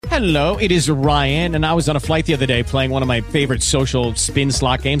Hello, it is Ryan, and I was on a flight the other day playing one of my favorite social spin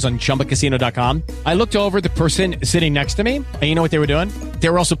slot games on ChumbaCasino.com. I looked over at the person sitting next to me, and you know what they were doing? They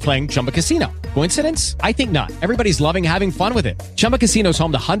were also playing Chumba Casino. Coincidence? I think not. Everybody's loving having fun with it. Chumba Casino is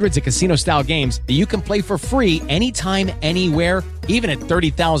home to hundreds of casino-style games that you can play for free anytime, anywhere, even at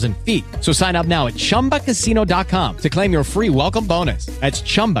 30,000 feet. So sign up now at ChumbaCasino.com to claim your free welcome bonus. That's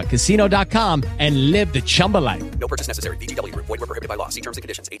ChumbaCasino.com and live the Chumba life. No purchase necessary. VGW. Void were prohibited by law. See terms and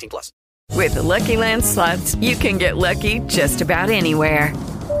conditions. 18+. With the Lucky Land Slots, you can get lucky just about anywhere.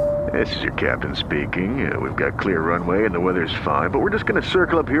 This is your captain speaking. We've got clear runway and the weather's fine, but we're just going to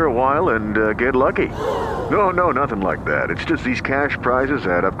circle up here a while and get lucky. No, nothing like that. It's just these cash prizes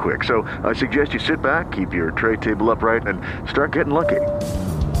add up quick. So I suggest you sit back, keep your tray table upright, and start getting lucky.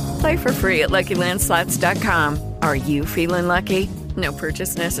 Play for free at LuckyLandSlots.com. Are you feeling lucky? No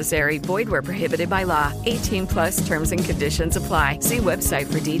purchase necessary. Void where prohibited by law. 18+ terms and conditions apply. See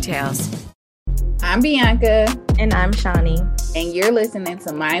website for details. I'm Bianca. And I'm Shawnee. And you're listening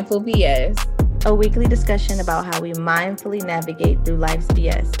to Mindful BS, a weekly discussion about how we mindfully navigate through life's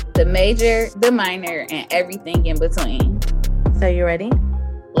BS. The major, the minor, and everything in between. So you ready?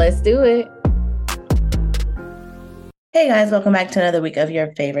 Let's do it. Hey guys, welcome back to another week of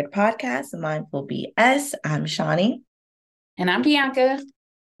your favorite podcast, Mindful BS. I'm Shawnee. And I'm Bianca.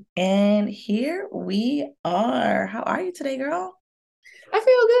 And here we are. How are you today, girl? I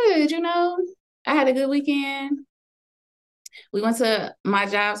feel good, I had a good weekend. We went to my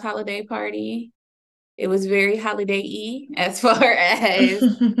job's holiday party. It was very holiday-y as far as,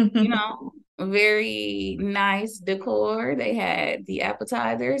 very nice decor. They had the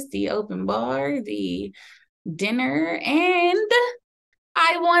appetizers, the open bar, the dinner, and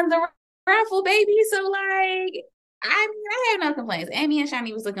I won the raffle, baby. So, I have no complaints. Amy and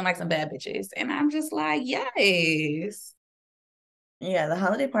Shani was looking like some bad bitches. And I'm just like, yes. Yeah, the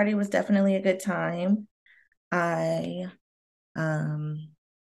holiday party was definitely a good time. I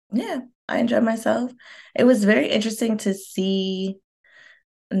enjoyed myself. It was very interesting to see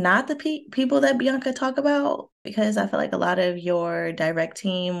not the people that Bianca talk about, because I feel like a lot of your direct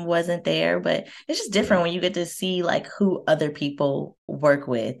team wasn't there, but it's just different when you get to see who other people work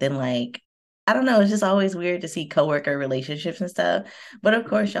with, and I don't know, it's just always weird to see coworker relationships and stuff. But of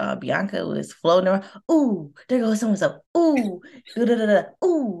course, y'all, Bianca was floating around. Ooh, there goes so-and-so. Ooh, da-da-da-da.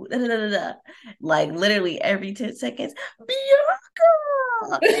 Ooh, da-da-da-da. Literally every 10 seconds,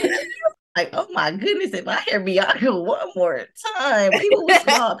 Bianca! Oh my goodness, if I hear Bianca one more time,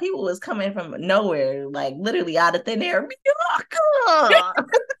 people was coming from nowhere, literally out of thin air. Bianca!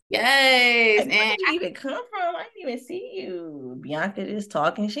 Yes. And where did you even come from? I didn't even see you. Bianca just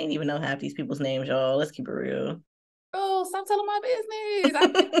talking. She didn't even know half these people's names, y'all. Let's keep it real. Oh, stop telling my business.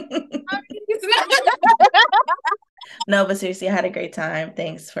 No, but seriously, I had a great time.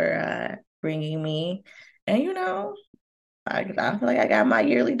 Thanks for bringing me. And I feel like I got my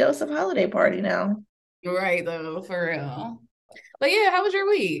yearly dose of holiday party now. Right, though, for real. But yeah, how was your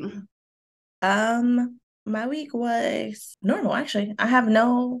week? My week was normal, actually. I have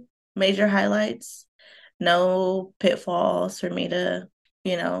no major highlights, no pitfalls for me to,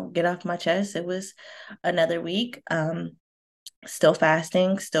 get off my chest. It was another week. Still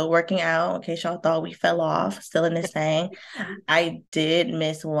fasting, still working out, in case y'all thought we fell off, still in this thing. I did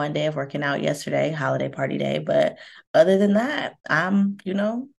miss one day of working out yesterday, holiday party day, but other than that, I'm,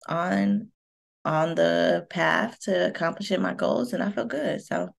 on the path to accomplishing my goals, and I feel good.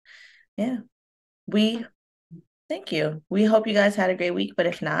 So, yeah. Thank you. We hope you guys had a great week, but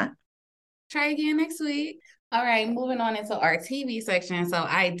if not, try again next week. All right, moving on into our TV section. So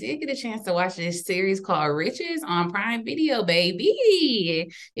I did get a chance to watch this series called Riches on Prime Video, baby.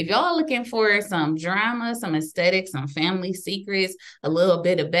 If y'all are looking for some drama, some aesthetics, some family secrets, a little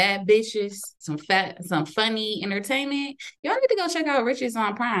bit of bad bitches, some funny entertainment, y'all need to go check out Riches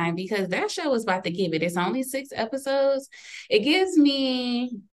on Prime, because that show is about to give it. It's only 6 episodes. It gives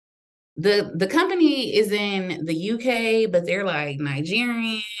me... The company is in the UK, but they're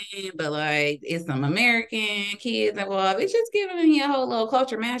Nigerian, but it's some American kids involved. It's just giving me a whole little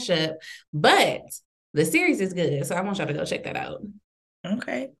culture mashup. But the series is good, so I want y'all to go check that out.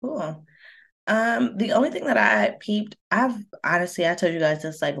 Okay, cool. The only thing that I peeped, I told you guys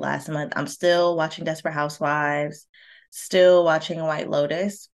this last month, I'm still watching Desperate Housewives, still watching White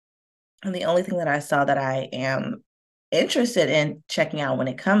Lotus. And the only thing that I saw that I am interested in checking out when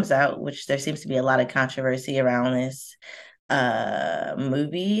it comes out, which there seems to be a lot of controversy around this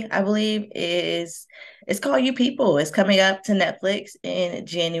movie, I believe, it's called You People. It's coming up to Netflix in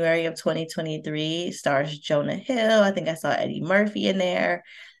January of 2023. Stars Jonah Hill. I think I saw Eddie Murphy in there.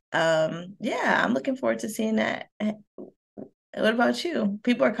 I'm looking forward to seeing that. What about you?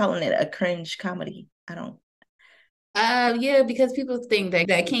 People are calling it a cringe comedy. I don't. Yeah, because people think that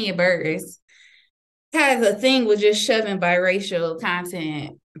Kenya Burris has a thing with just shoving biracial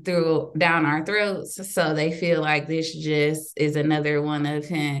content through down our throats, so they feel like this just is another one of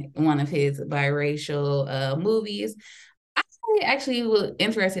his biracial movies. I actually was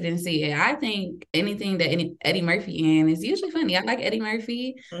interested in seeing it. I think anything that Eddie Murphy in is usually funny. I like Eddie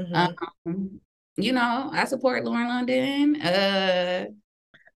Murphy. Mhm. I support Lauren London, Nia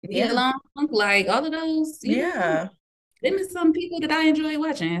Yeah. Long, like all of those, Yeah. them is some people that I enjoy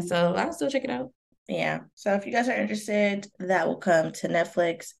watching. So I'll still check it out. Yeah. So if you guys are interested, that will come to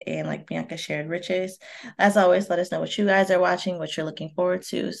Netflix. And like Bianca shared, Riches. As always, let us know what you guys are watching, what you're looking forward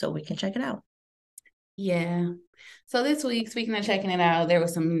to, so we can check it out. Yeah. So this week, speaking of checking it out, there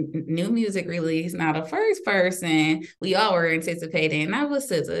was some new music released. Now, the first person we all were anticipating, that was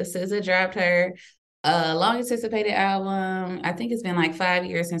SZA. SZA dropped her long anticipated album. I think it's been like 5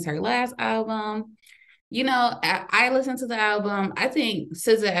 years since her last album. I listened to the album. I think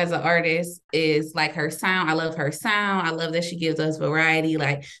SZA as an artist is like her sound. I love her sound. I love that she gives us variety.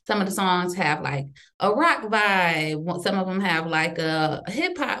 Like some of the songs have like a rock vibe. Some of them have like a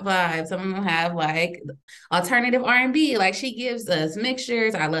hip hop vibe. Some of them have like alternative R&B. Like she gives us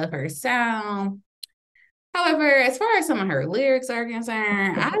mixtures. I love her sound. However, as far as some of her lyrics are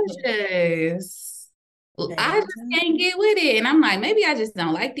concerned, I just can't get with it. And I'm like, maybe I just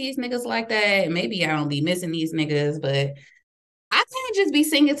don't like these niggas like that. Maybe I don't be missing these niggas, but I can't just be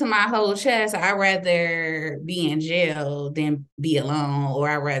singing to my whole chest. I'd rather be in jail than be alone, or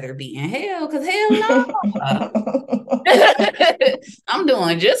I'd rather be in hell, because hell no. I'm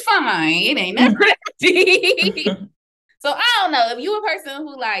doing just fine. It ain't never that deep. So I don't know. If you a person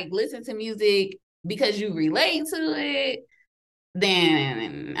who like listen to music because you relate to it,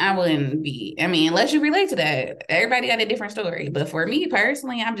 then I wouldn't be. I mean, unless you relate to that. Everybody got a different story. But for me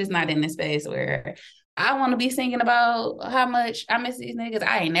personally, I'm just not in the space where I want to be singing about how much I miss these niggas.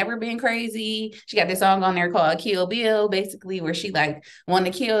 I ain't never been crazy. She got this song on there called Kill Bill, basically, where she like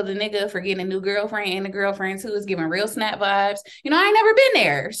wanted to kill the nigga for getting a new girlfriend, and the girlfriend too is giving real snap vibes. I ain't never been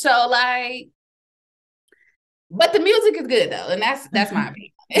there. So like, but the music is good though, and that's my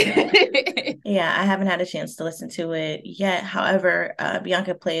opinion. Yeah, I haven't had a chance to listen to it yet. However,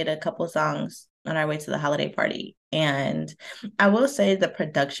 Bianca played a couple songs on our way to the holiday party. And I will say the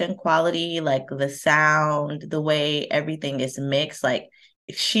production quality, like the sound, the way everything is mixed, like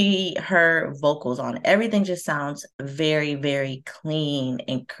her vocals on everything just sounds very, very clean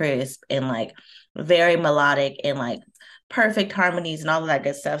and crisp and like very melodic and like perfect harmonies and all of that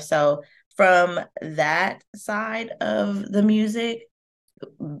good stuff. So from that side of the music,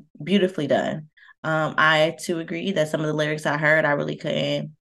 beautifully done. I too agree that some of the lyrics I heard, I really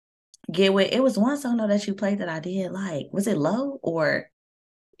couldn't get with. It was one song though that you played that I did like. Was it Low or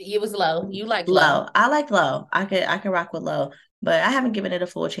It was Low. You like Low? I like Low. I could rock with Low, but I haven't given it a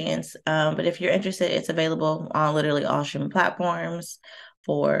full chance. But if you're interested, it's available on literally all streaming platforms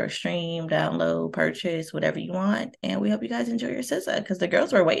for stream, download, purchase, whatever you want. And we hope you guys enjoy your SZA because the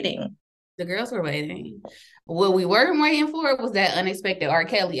girls were waiting. The girls were waiting. What we weren't waiting for was that unexpected R.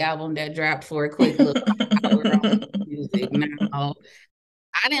 Kelly album that dropped for a quick little hour on music. Now,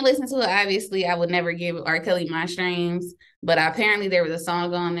 I didn't listen to it. Obviously, I would never give R. Kelly my streams, but apparently there was a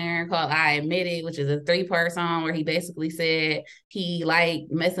song on there called I Admit It, which is a 3-part song where he basically said he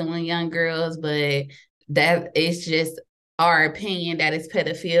liked messing with young girls, but that it's just our opinion that it's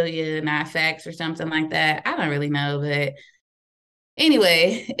pedophilia, not facts or something like that. I don't really know, but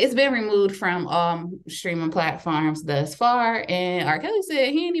anyway, it's been removed from streaming platforms thus far, and R. Kelly said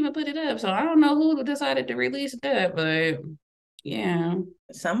he didn't even put it up, so I don't know who decided to release that, but yeah.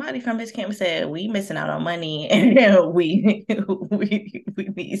 Somebody from his camp said we missing out on money and we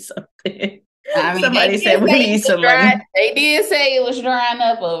need something. I mean, somebody said we need some money. They did say it was drying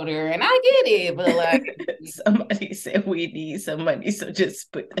up over there, and I get it, but like somebody said we need some money, so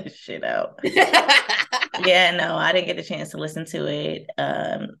just put that shit out. Yeah, no, I didn't get a chance to listen to it.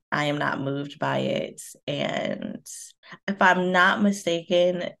 I am not moved by it. And if I'm not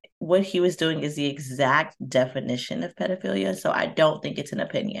mistaken, what he was doing is the exact definition of pedophilia. So I don't think it's an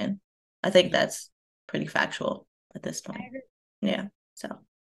opinion. I think that's pretty factual at this point. Yeah. So.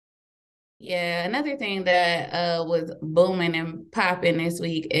 Yeah, another thing that was booming and popping this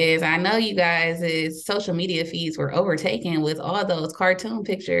week is I know you guys' social media feeds were overtaken with all those cartoon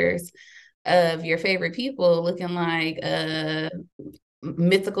pictures of your favorite people looking like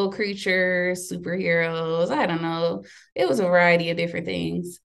mythical creatures, superheroes. I don't know. It was a variety of different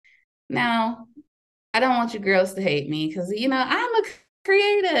things. Now, I don't want you girls to hate me because, I'm a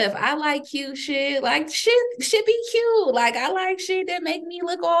creative. I like cute shit. Like shit should be cute. Like I like shit that make me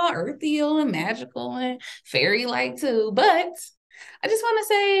look all earthy and magical and fairy-like too. But I just want to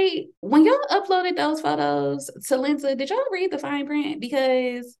say, when y'all uploaded those photos to Lensa, did y'all read the fine print?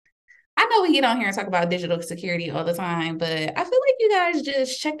 Because I know we get on here and talk about digital security all the time, but I feel like you guys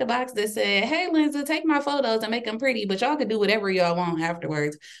just checked the box that said, hey, Lensa, take my photos and make them pretty, but y'all can do whatever y'all want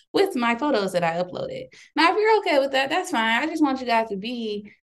afterwards with my photos that I uploaded. Now, if you're okay with that, that's fine. I just want you guys to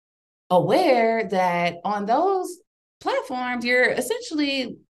be aware that on those platforms, you're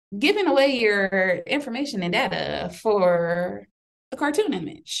essentially giving away your information and data for a cartoon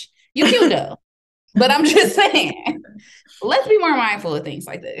image. You cute though, but I'm just saying, let's be more mindful of things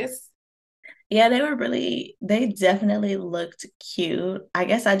like this. Yeah, they definitely looked cute. I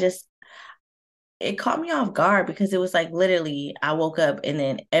guess it caught me off guard because it was like literally I woke up and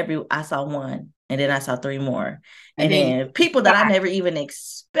then I saw one and then I saw three more. And then people that I never even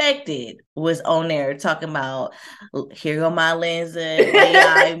expected was on there talking about, here go my Lensa,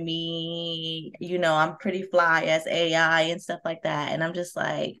 AI me, I'm pretty fly as AI and stuff like that. And I'm just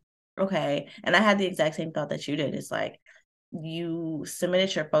like, okay. And I had the exact same thought that you did. It's like, you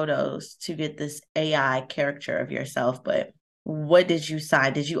submitted your photos to get this AI character of yourself, but what did you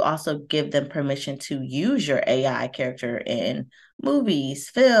sign? Did you also give them permission to use your AI character in movies,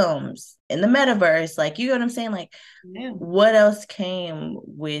 films, in the metaverse? Like, you know what I'm saying? Like, What else came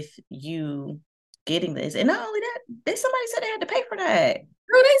with you getting this? And not only that, somebody said they had to pay for that.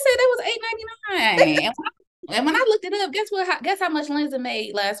 Girl, they said it was $8.99. And when I looked it up, guess how much Lensa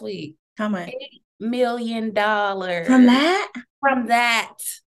made last week? How much? $8 million. From that? From that.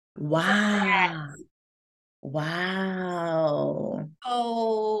 Wow. Wow.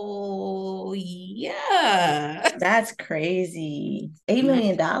 Oh, yeah. That's crazy. $8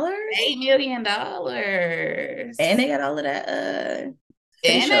 million? $8 million. And they got all of that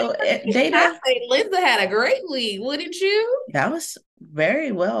facial data. I say Lensa had a great week, wouldn't you? That was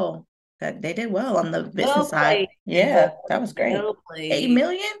very well. That they did well on the business side. Yeah, that was great. 8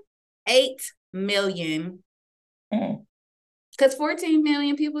 million? 8 million. Because 14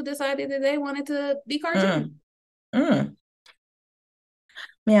 million people decided that they wanted to be cartoon. Yeah,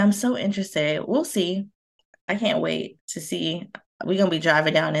 I'm so interested. We'll see. I can't wait to see. We're gonna be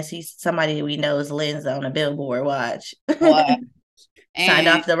driving down and see somebody we know is Lensa on a billboard. Watch. Signed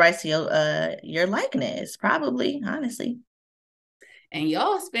off the rights to your likeness, probably, honestly. And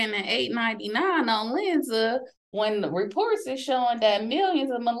y'all spending $8.99 on Lensa when the reports are showing that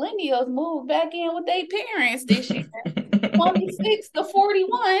millions of millennials moved back in with their parents this year. 26 to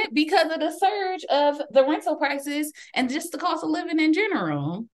 41 because of the surge of the rental prices and just the cost of living in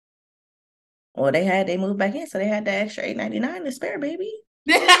general. Well, they moved back in, so they had that extra $8.99 to spare, baby.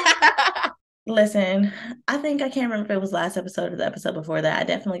 Listen, I think I can't remember if it was last episode or the episode before that. I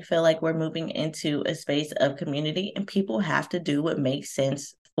definitely feel like we're moving into a space of community and people have to do what makes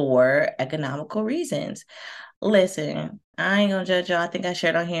sense for economical reasons. Listen, I ain't gonna judge y'all. I think I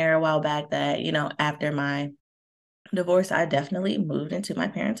shared on here a while back that, after my divorce, I definitely moved into my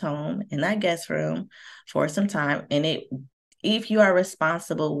parents' home in that guest room for some time. And if you are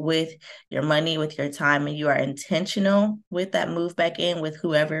responsible with your money, with your time, and you are intentional with that move back in with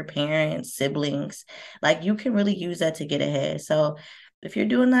whoever, parents, siblings, like you can really use that to get ahead. So if you're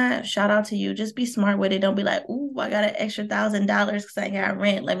doing that, shout out to you. Just be smart with it. Don't be like, ooh, I got an extra $1,000 because I got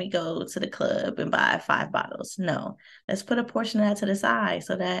rent. Let me go to the club and buy 5 bottles. No, let's put a portion of that to the side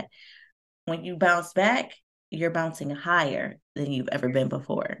so that when you bounce back, you're bouncing higher than you've ever been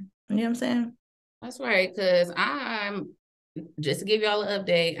before. You know what I'm saying? That's right, because I'm just to give y'all an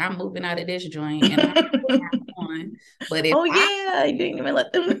update, I'm moving out of this joint and I'm on. But if you didn't even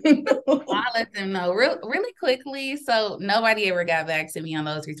let them know. I let them know really quickly. So nobody ever got back to me on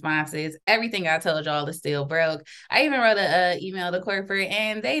those responses. Everything I told y'all is still broke. I even wrote an email to corporate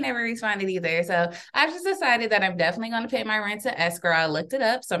and they never responded either. So I just decided that I'm definitely going to pay my rent to escrow. I looked it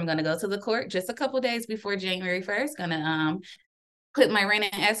up. So I'm going to go to the court just a couple days before January 1st. Gonna put my rent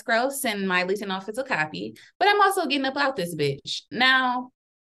in escrow, send my leasing office a copy, but I'm also getting up out this bitch. Now,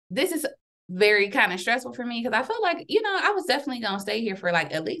 this is very kind of stressful for me because I feel like, I was definitely going to stay here for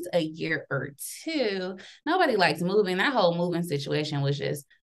like at least a year or two. Nobody likes moving. That whole moving situation was just,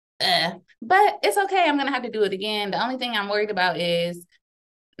 but it's okay. I'm going to have to do it again. The only thing I'm worried about is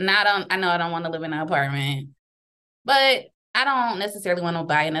I know I don't want to live in an apartment, but I don't necessarily want to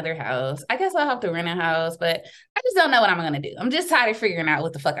buy another house. I guess I'll have to rent a house, but I just don't know what I'm going to do. I'm just tired of figuring out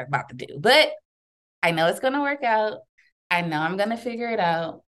what the fuck I'm about to do. But I know it's going to work out. I know I'm going to figure it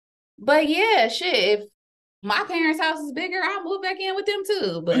out. But yeah, shit, My parents' house is bigger. I'll move back in with them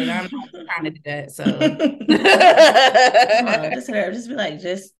too, but I'm not trying to do that. So just be like,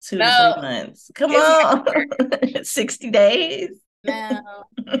 just 2 to no, 3 months. Come it's on. 60 days. no.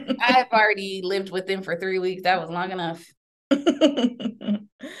 I've already lived with them for 3 weeks. That was long enough. I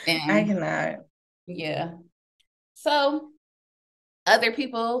And cannot. yeah. So other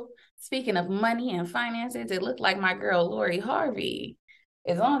people, speaking of money and finances, it looked like my girl Lori Harvey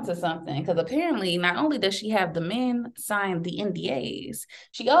is on to something, because apparently not only does she have the men sign the NDAs,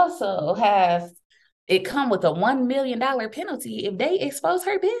 she also has it come with a $1 million penalty if they expose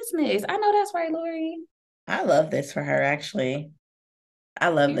her business. I know that's right, Lori. I love this for her, actually. I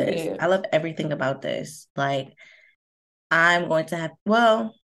love this. Period. I love everything about this. Like, I'm going to have,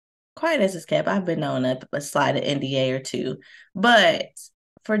 well, quiet as it's kept, I've been known to slide an NDA or two. But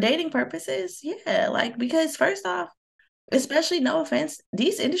for dating purposes, yeah, like, because first off, especially, no offense,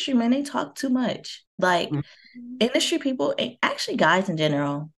 these industry men, they talk too much. Like, industry people, and actually guys in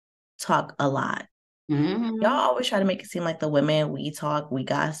general, talk a lot. Mm-hmm. Y'all always try to make it seem like the women, we talk, we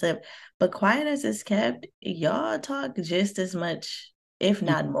gossip, but quiet as it's kept, y'all talk just as much, if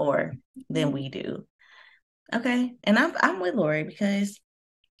not more, than we do. Okay, and I'm with Lori, because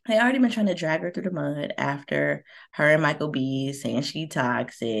they already been trying to drag her through the mud after her and Michael B saying she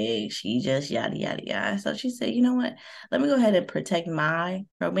toxic, she just yada yada yada. So she said, you know what? Let me go ahead and protect my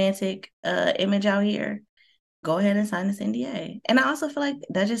romantic image out here. Go ahead and sign this NDA. And I also feel like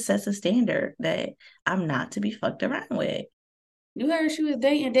that just sets a standard that I'm not to be fucked around with. You heard she was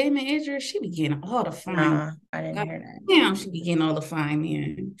dating Damon Idris? She be getting all the fine. Nah, I didn't hear that. Damn, she be getting all the fine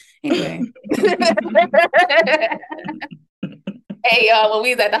men. Anyway. Hey, y'all, when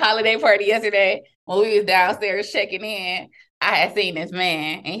we was at the holiday party yesterday, when we was downstairs checking in, I had seen this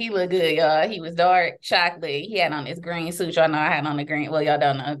man, and he looked good, y'all. He was dark, chocolate. He had on this green suit. Y'all know I had on the green. Well, y'all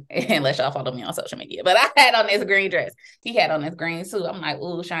don't know unless y'all follow me on social media. But I had on this green dress. He had on this green suit. I'm like,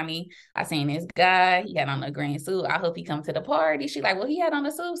 ooh, Shani, I seen this guy. He had on a green suit. I hope he come to the party. She like, well, he had on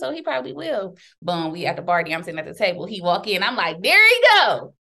the suit, so he probably will. Boom, we at the party. I'm sitting at the table. He walk in. I'm like, there he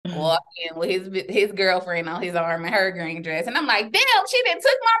go. Walk in with his girlfriend on his arm and her green dress. And I'm like, damn, she didn't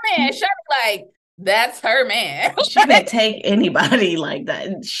took my man. Shirley, like, that's her man. She didn't take anybody like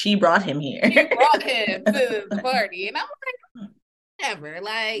that. She brought him here. She brought him to the party. And I'm like, never.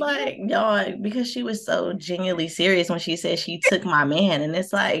 Like y'all, because she was so genuinely serious when she said she took my man. And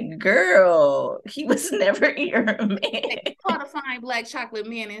it's like, girl, he was never your man. Caught a fine black chocolate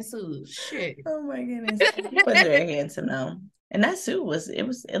man in suits. Shit. Oh my goodness. He was very handsome though. And that suit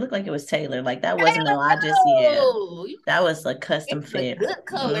it looked like it was tailored. Like that wasn't that was a custom fit. Good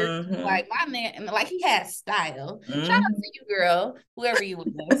color. Mm-hmm. Like my man, like he had style. Mm-hmm. Shout out to you, girl. Whoever you was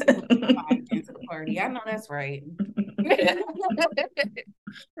into the party. I know that's right.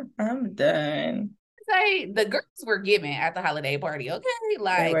 I'm done. Say the girls were giving at the holiday party, okay?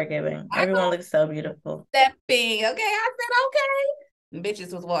 Like they were giving. Everyone looks so beautiful. Stepping, okay. I said, okay.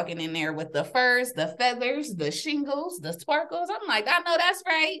 Bitches was walking in there with the furs, the feathers, the shingles, the sparkles. I'm like, I know that's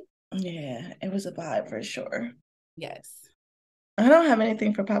right. Yeah, it was a vibe for sure. Yes. I don't have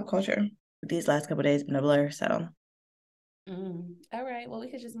anything for pop culture. These last couple of days been a blur, so. All right. Well, we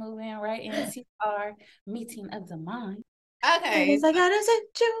could just move in right into our meeting of the mind. Okay. It's like a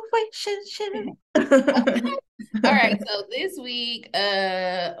situation. All right. So this week,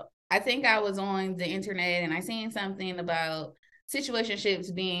 I think I was on the internet and I seen something about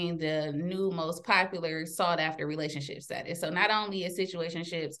situationships being the new most popular sought after relationship status. So not only is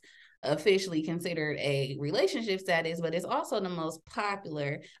situationships officially considered a relationship status, but it's also the most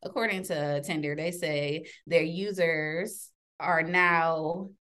popular. According to Tinder, they say their users are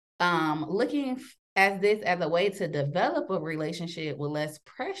now looking at this as a way to develop a relationship with less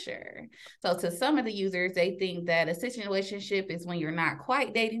pressure. So to some of the users, they think that a situationship is when you're not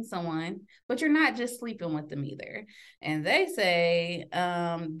quite dating someone, but you're not just sleeping with them either. And they say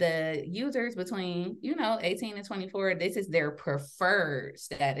the users between, 18 and 24, this is their preferred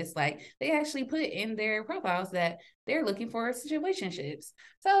status. Like they actually put in their profiles that they're looking for situationships.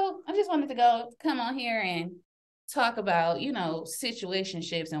 So I just wanted to come on here and talk about,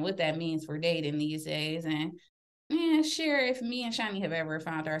 situationships and what that means for dating these days, and share if me and Shani have ever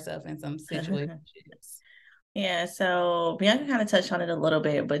found ourselves in some situationships. Yeah, so Bianca kind of touched on it a little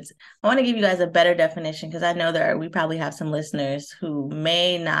bit, but I want to give you guys a better definition because I know we probably have some listeners who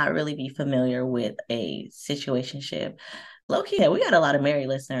may not really be familiar with a situationship. Low-key, yeah, we got a lot of married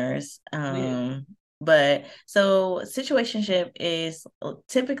listeners. But so situationship is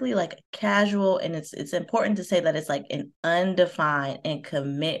typically like casual, and it's important to say that it's like an undefined and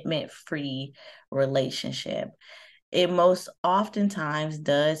commitment-free relationship. it most oftentimes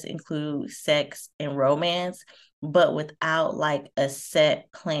does include sex and romance, but without like a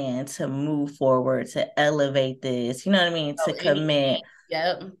set plan to move forward, to elevate this, you know what I mean? To commit. Anything.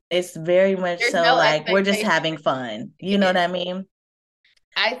 Yep. It's very much There's so no like we're just expectation. having fun. You know what I mean?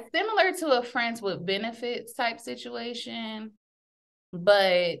 I similar to a friends with benefits type situation,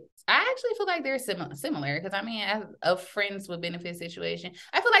 but I actually feel like they're similar because I mean, as a friends with benefits situation,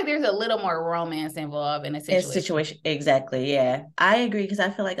 I feel like there's a little more romance involved in a situation. Exactly. Yeah, I agree because I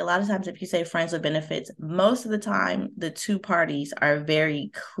feel like a lot of times if you say friends with benefits, most of the time the two parties are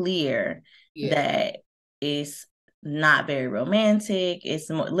very clear that it's not very romantic. It's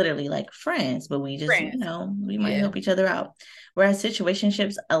more literally like friends, but we just, Friends. we might help each other out. Whereas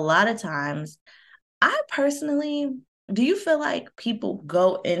situationships, a lot of times, I personally, do you feel like people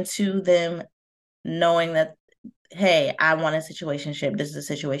go into them knowing that, hey, I want a situationship, this is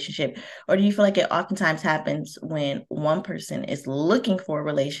a situationship? Or do you feel like it oftentimes happens when one person is looking for a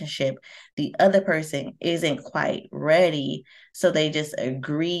relationship, the other person isn't quite ready, so they just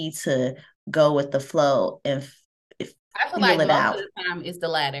agree to go with the flow and I feel feel like it most of out? the time it's the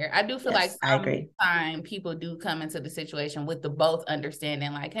latter. I do feel like Yes, I agree. sometimes people do come into the situation with the both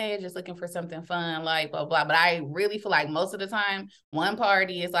understanding, like, hey, just looking for something fun, like blah blah. But I really feel like most of the time, one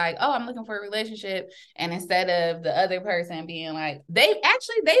party is like, oh, I'm looking for a relationship, and instead of the other person being like, they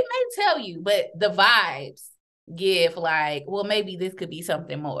may tell you, but the vibes give like, well, maybe this could be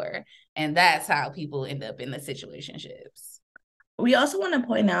something more, and that's how people end up in the situationships. We also want to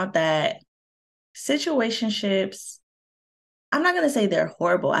point out that situationships, I'm not going to say they're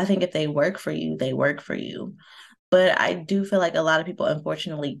horrible. I think if they work for you, they work for you. But I do feel like a lot of people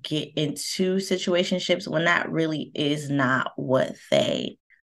unfortunately get into situationships when that really is not what they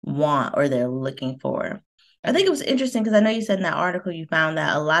want or they're looking for. I think it was interesting because I know you said in that article you found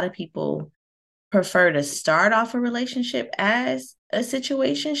that a lot of people prefer to start off a relationship as a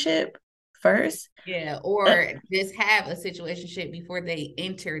situationship first. Yeah, or just have a situationship before they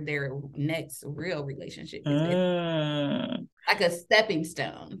enter their next real relationship. Like a stepping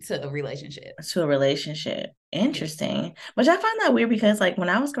stone to a relationship. To a relationship. Interesting. Which I find that weird because like when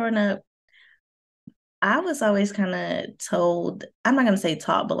I was growing up, I was always kind of told, I'm not going to say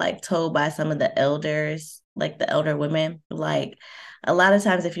taught, but like told by some of the elders, like the elder women, like a lot of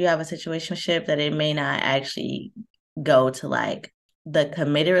times if you have a situationship that it may not actually go to like the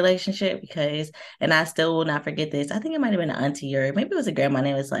committed relationship because, and I still will not forget this. I think it might have been an auntie or maybe it was a grandma. And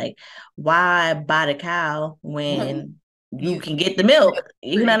it was like, why buy the cow when you can get the milk?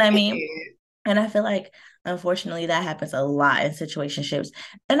 You know what I mean? And I feel like, unfortunately, that happens a lot in situationships.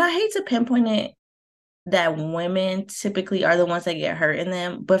 And I hate to pinpoint it that women typically are the ones that get hurt in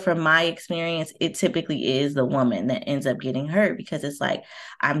them. But from my experience, it typically is the woman that ends up getting hurt because it's like,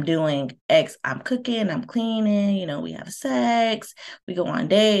 I'm doing X, I'm cooking, I'm cleaning, we have sex, we go on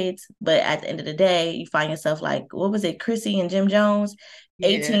dates. But at the end of the day, you find yourself like, what was it, Chrissy and Jim Jones?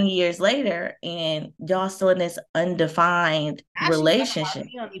 18 years later, and y'all still in this undefined relationship.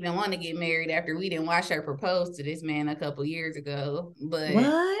 We don't even want to get married after we didn't watch her propose to this man a couple years ago. But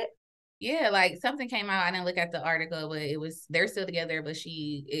what? Yeah, like something came out. I didn't look at the article, but they're still together. But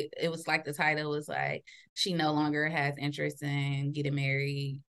it was like the title was like she no longer has interest in getting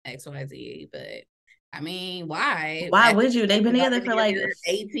married, XYZ. But I mean, why? Why would you? They've been together for like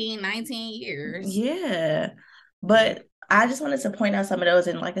 18, 19 years. Yeah. But I just wanted to point out some of those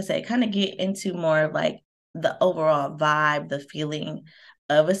and like I said, kind of get into more of like the overall vibe, the feeling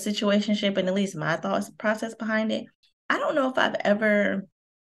of a situationship, and at least my thoughts process behind it. I don't know if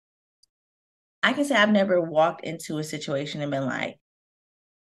I can say I've never walked into a situation and been like,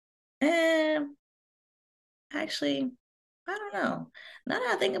 actually, I don't know. Now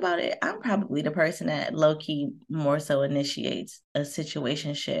that I think about it, I'm probably the person that low key more so initiates a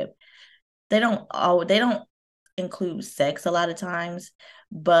situationship. They don't include sex a lot of times,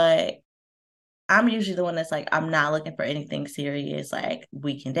 but I'm usually the one that's like, I'm not looking for anything serious. Like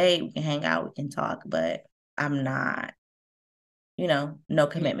we can date, we can hang out, we can talk, but I'm not, no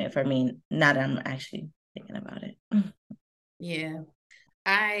commitment for me. Now that I'm actually thinking about it. Yeah.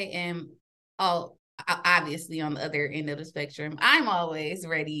 I am obviously on the other end of the spectrum. I'm always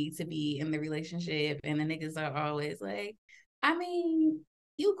ready to be in the relationship, and the niggas are always like, I mean,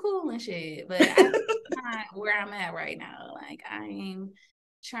 you cool and shit, but that's not where I'm at right now. Like I'm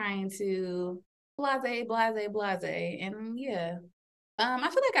trying to blase, and yeah. I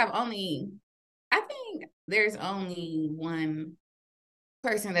feel like I think there's only one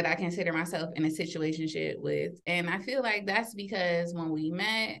person that I consider myself in a situationship with. And I feel like that's because when we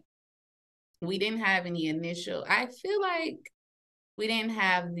met, we didn't have any I feel like we didn't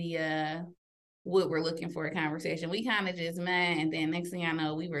have the what we're looking for a conversation. We kind of just met, and then next thing I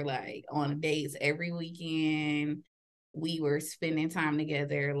know, we were like on dates every weekend. We were spending time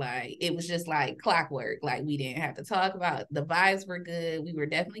together. Like, it was just like clockwork. Like, we didn't have to talk about, the vibes were good. We were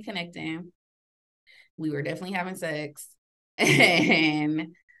definitely connecting. We were definitely having sex.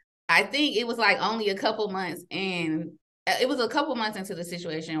 And I think it was like only a couple months in. It was a couple months into the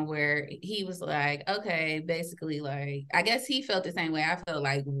situation where he was like, okay, basically, like, I guess he felt the same way I felt,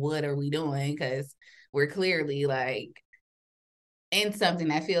 like, what are we doing? Because we're clearly like in something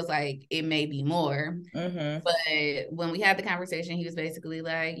that feels like it may be more. But when we had the conversation, he was basically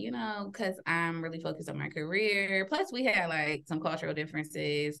like, you know, because I'm really focused on my career. Plus, we had like some cultural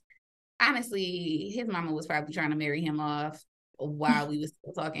differences. Honestly, his mama was probably trying to marry him off while we was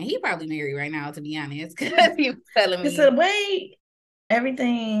still talking. He probably married right now, to be honest, because he was telling me. It's the way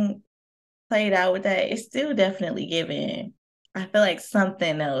everything played out with that, it's still definitely given. I feel like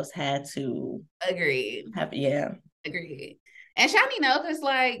something else had to happen. Yeah. Agreed. And Shani know, because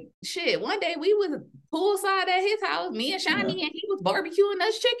like, shit, one day we was poolside at his house, me and Shani, and he was barbecuing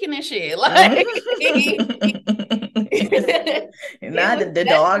us chicken and shit. Like, not the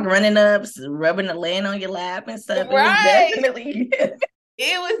dog running up, rubbing the land on your lap and stuff. Right.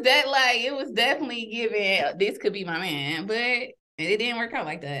 It was definitely it was definitely given, this could be my man, but it didn't work out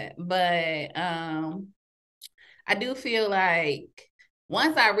like that. But I do feel like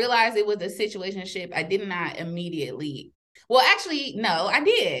once I realized it was a situationship, I did not immediately. Well, actually, no, I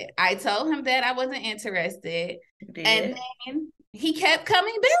did. I told him that I wasn't interested, and then he kept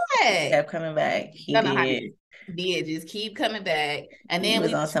coming back. He did. He did just keep coming back, and then he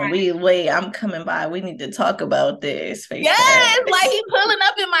was on some. Wait, I'm coming by. We need to talk about this. Yes, like he pulling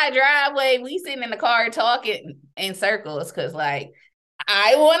up in my driveway. We sitting in the car talking in circles because, like,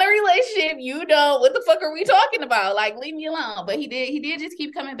 I want a relationship. You don't. What the fuck are we talking about? Like, leave me alone. But he did just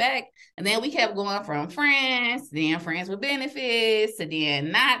keep coming back. And then we kept going from friends, then friends with benefits, to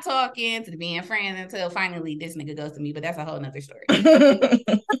then not talking, to being friends, until finally this nigga goes to me. But that's a whole nother story.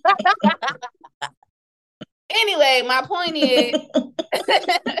 Anyway, my point is,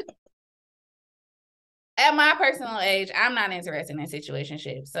 at my personal age, I'm not interested in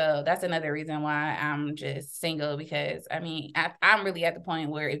situationships. So that's another reason why I'm just single, because I mean, I'm really at the point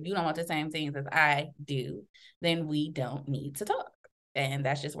where if you don't want the same things as I do, then we don't need to talk. And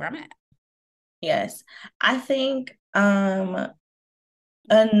that's just where I'm at. Yes. I think another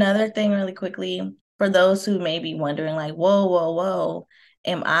thing really quickly, for those who may be wondering, like, whoa,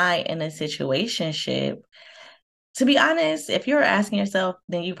 am I in a situationship? To be honest, if you're asking yourself,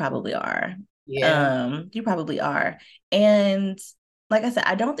 then you probably are. Yeah. You probably are. And like I said,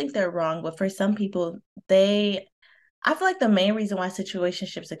 I don't think they're wrong, but for some people, I feel like the main reason why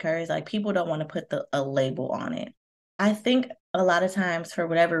situationships occur is like people don't want to put a label on it. I think a lot of times, for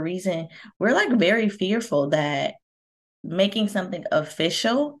whatever reason, we're like very fearful that making something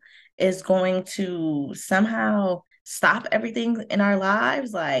official is going to somehow stop everything in our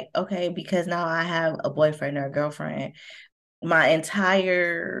lives. Like, okay, because now I have a boyfriend or a girlfriend, my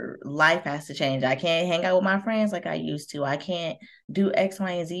entire life has to change. I can't hang out with my friends like I used to. I can't do X,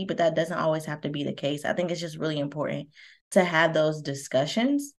 Y, and Z, but that doesn't always have to be the case. I think it's just really important to have those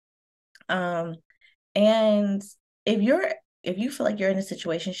discussions. And if you feel like you're in a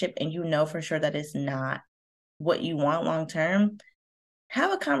situationship and you know for sure that it's not what you want long term,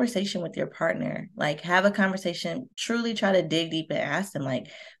 have a conversation with your partner. Like, have a conversation, truly try to dig deep and ask them,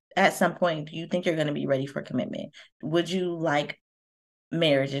 like, at some point, do you think you're going to be ready for commitment? Would you like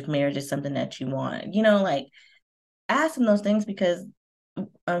marriage if marriage is something that you want? You know, like, ask them those things, because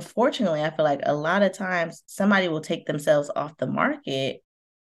unfortunately, I feel like a lot of times somebody will take themselves off the market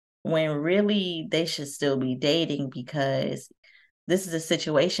when really they should still be dating, because this is a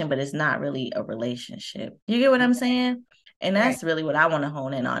situation, but it's not really a relationship. You get what I'm saying? And that's really what I want to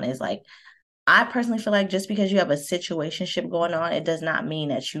hone in on, is like, I personally feel like just because you have a situationship going on, it does not mean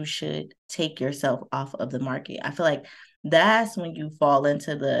that you should take yourself off of the market. I feel like that's when you fall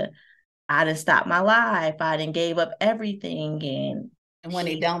into I done stopped my life, I done gave up everything. And when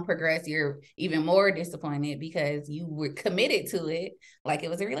it don't progress, you're even more disappointed because you were committed to it like it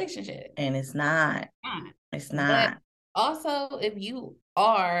was a relationship. And it's not. It's not. But also, if you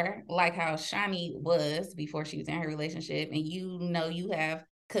are like how Shani was before she was in her relationship, and you know you have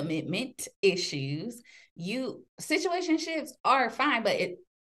commitment issues, situationships are fine, but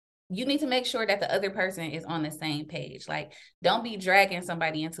you need to make sure that the other person is on the same page. Like, don't be dragging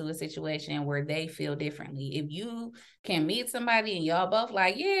somebody into a situation where they feel differently. If you can meet somebody and y'all both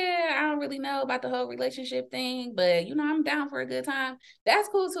like, yeah, I don't really know about the whole relationship thing, but you know, I'm down for a good time, that's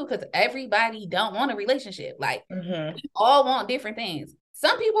cool too, because everybody don't want a relationship. Like, we all want different things.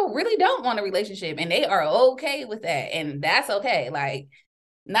 some people really don't want a relationship and they are okay with that. And that's okay. Like,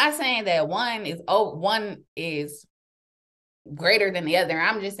 not saying that one is greater than the other.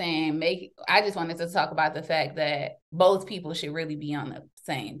 I'm just saying, I just wanted to talk about the fact that both people should really be on the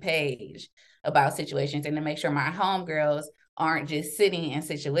same page about situations, and to make sure my homegirls aren't just sitting in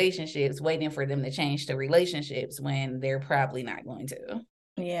situationships waiting for them to change to relationships when they're probably not going to.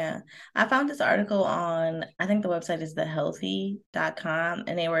 Yeah. I found this article on, I think the website is thehealthy.com,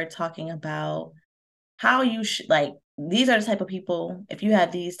 and they were talking about how you should, like, these are the type of people, if you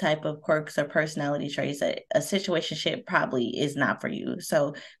have these type of quirks or personality traits, that a situationship probably is not for you.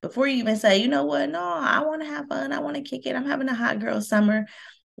 So before you even say, you know what, no, I want to have fun, I want to kick it, I'm having a hot girl summer,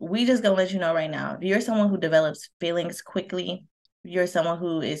 we just gonna let you know right now, if you're someone who develops feelings quickly, you're someone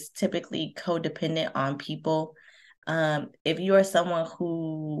who is typically codependent on people, if you are someone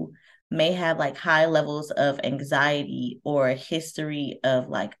who may have like high levels of anxiety or a history of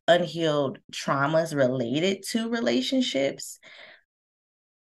like unhealed traumas related to relationships,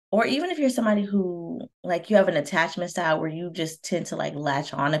 or even if you're somebody who like you have an attachment style where you just tend to like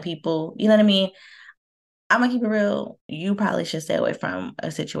latch on to people, you know what I mean? I'm gonna keep it real. You probably should stay away from a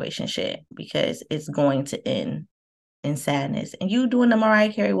situationship because it's going to end in sadness. And you doing the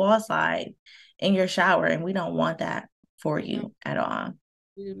Mariah Carey wall slide in your shower, and we don't want that for you at all.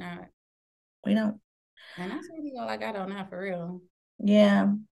 We do not. We don't. And that's really all I got on that, for real. Yeah.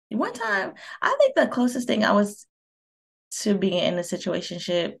 One time, I think the closest thing I was to being in a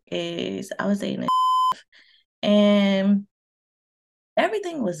situationship is I was dating and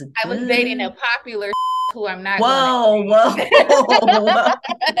everything was good. I was dating a popular who I'm not. Whoa.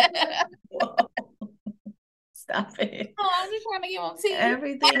 Stop it. Oh, I'm just trying to get on tea.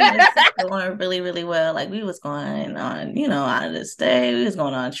 Everything was going really, really well. Like, we was going on, out of the state. We was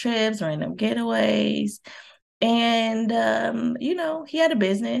going on trips, random getaways. And, he had a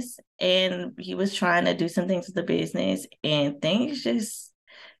business and he was trying to do some things with the business, and things just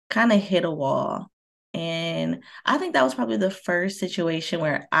kind of hit a wall. And I think that was probably the first situation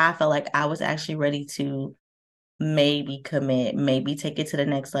where I felt like I was actually ready to maybe commit, maybe take it to the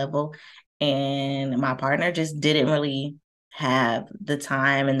next level. And my partner just didn't really have the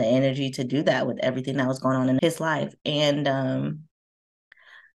time and the energy to do that with everything that was going on in his life. And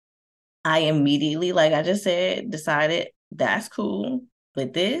I immediately, like I just said, decided that's cool,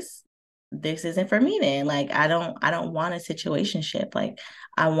 but this isn't for me then. Like, I don't want a situationship. Like,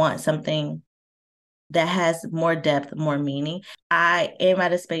 I want something that has more depth, more meaning. I am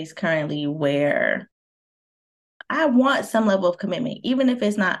at a space currently where I want some level of commitment, even if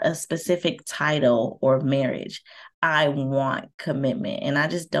it's not a specific title or marriage. I want commitment, and I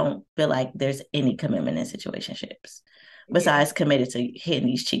just don't feel like there's any commitment in situationships besides committed to hitting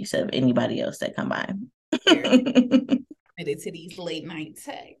these cheeks of anybody else that come by. Committed to these late night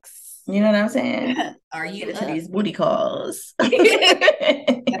texts. You know what I'm saying? Are you get into these booty calls?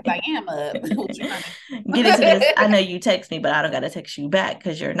 Yes, I am up. Get into this. I know you text me, but I don't gotta text you back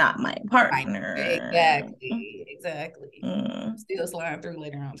because you're not my partner. Exactly. Still sliding through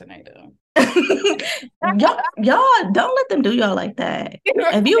later on tonight though. y'all don't let them do y'all like that.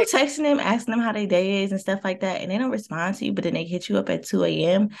 If you texting them, asking them how their day is and stuff like that, and they don't respond to you, but then they hit you up at 2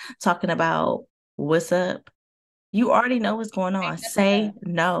 a.m. talking about what's up, you already know what's going on. Say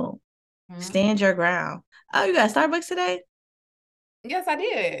no. Stand your ground. Oh, you got Starbucks today? Yes, I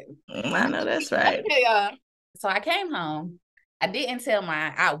did. I know that's right. Yeah. So I came home. I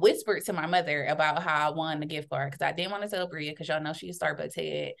whispered to my mother about how I won the gift card because I didn't want to tell Bria because y'all know she's Starbucks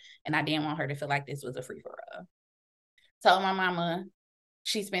head, and I didn't want her to feel like this was a free for all. Told my mama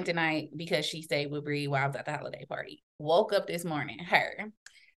she spent the night because she stayed with Bria while I was at the holiday party. Woke up this morning,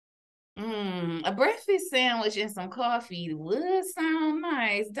 a breakfast sandwich and some coffee would sound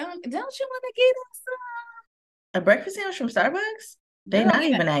nice. Don't you want to get us some? A breakfast sandwich from Starbucks? They're not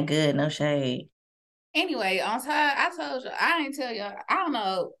even that good, no shade. Anyway, on time, I told you, I didn't tell you, I don't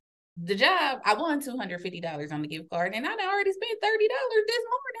know, the job, I won $250 on the gift card, and I already spent $30 this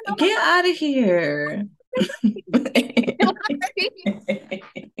morning. Get out of here.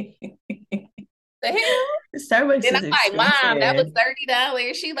 The hell? Starbucks and is I'm like, expensive. Mom, that was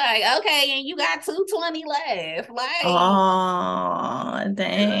 $30. She like, okay, and you got $220 left. Like, oh,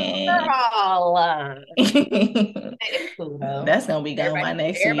 dang. Girl. It's cool though. That's gonna be gone by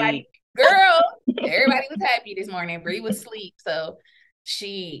next week. Girl, everybody was happy this morning. Bree was asleep, so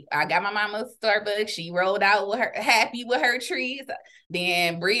I got my mama Starbucks. She rolled out with her happy with her treats.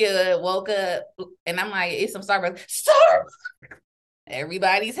 Then Bria woke up, and I'm like, it's some Starbucks.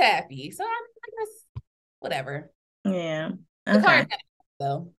 Everybody's happy, so I'm like, whatever. Yeah. Okay.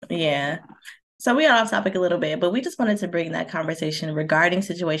 So yeah. So we are off topic a little bit, but we just wanted to bring that conversation regarding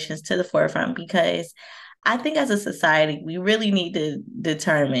situations to the forefront because I think as a society, we really need to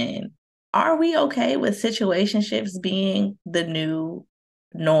determine, are we okay with situationships being the new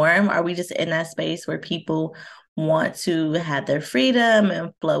norm? Are we just in that space where people want to have their freedom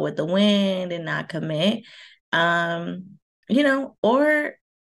and flow with the wind and not commit? Or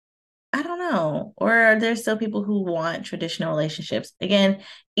I don't know. Or are there still people who want traditional relationships? Again,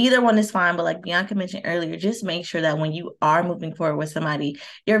 either one is fine, but like Bianca mentioned earlier, just make sure that when you are moving forward with somebody,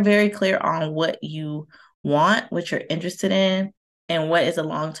 you're very clear on what you want, what you're interested in, and what is a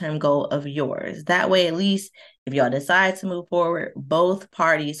long-term goal of yours. That way, at least if y'all decide to move forward, both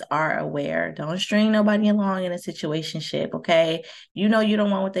parties are aware. Don't string nobody along in a situationship, okay? You know you don't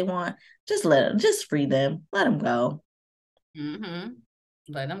want what they want. Just free them. Let them go. Mm-hmm.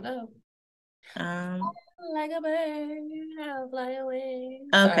 Let them go. Like a bird, I'll fly away.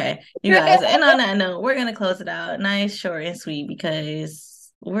 Okay, you guys. And on that note, we're gonna close it out. Nice, short, and sweet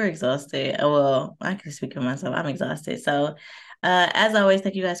because we're exhausted. Well, I can speak for myself. I'm exhausted. So, as always,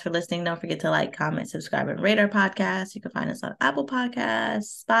 thank you guys for listening. Don't forget to like, comment, subscribe, and rate our podcast. You can find us on Apple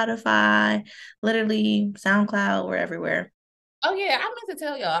Podcasts, Spotify, literally SoundCloud. We're everywhere. Oh yeah, I meant to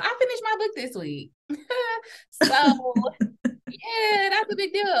tell y'all, I finished my book this week. So yeah, that's a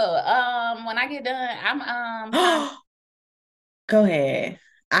big deal. When I get done, I'm Go ahead.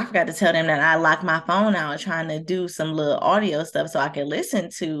 I forgot to tell them that I locked my phone out trying to do some little audio stuff so I could listen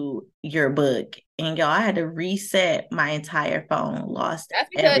to your book. And y'all, I had to reset my entire phone, lost that's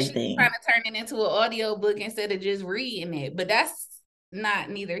because everything. she's trying to turn it into an audio book instead of just reading it. But that's not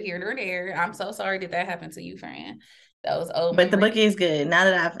neither here nor there. I'm so sorry that happened to you, friend. That was old. But the book is good. Now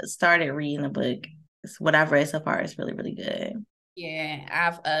that I've started reading the book, what I've read so far is really, really good. Yeah,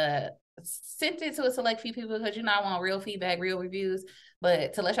 I've sent it to a select few people because I want real feedback, real reviews.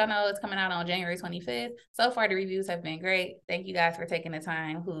 But to let y'all know, it's coming out on January 25th. So far, the reviews have been great. Thank you guys for taking the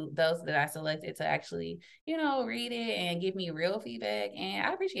time, those that I selected to actually, read it and give me real feedback. And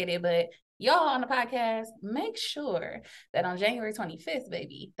I appreciate it. But y'all on the podcast, make sure that on January 25th,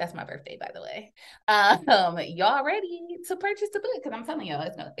 baby, that's my birthday, by the way, y'all ready to purchase the book because I'm telling y'all,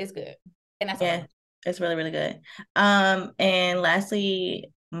 it's good. And that's all. It's really, really good. And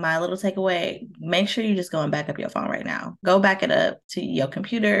lastly, my little takeaway, make sure you just go and back up your phone right now. Go back it up to your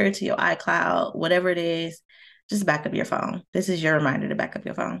computer, to your iCloud, whatever it is. Just back up your phone. This is your reminder to back up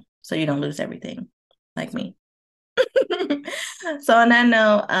your phone so you don't lose everything like me. So on that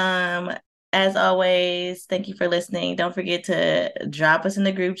note, as always, thank you for listening. Don't forget to drop us in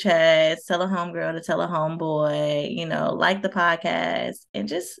the group chat, tell a homegirl to tell a homeboy, like the podcast and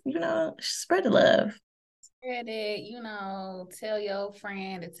just, spread the love. Spread it, tell your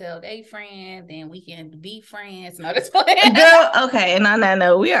friend to tell their friend, then we can be friends. No, that's playing. Girl, okay. And on that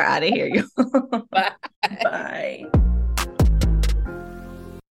note, we are out of here. Bye. Bye.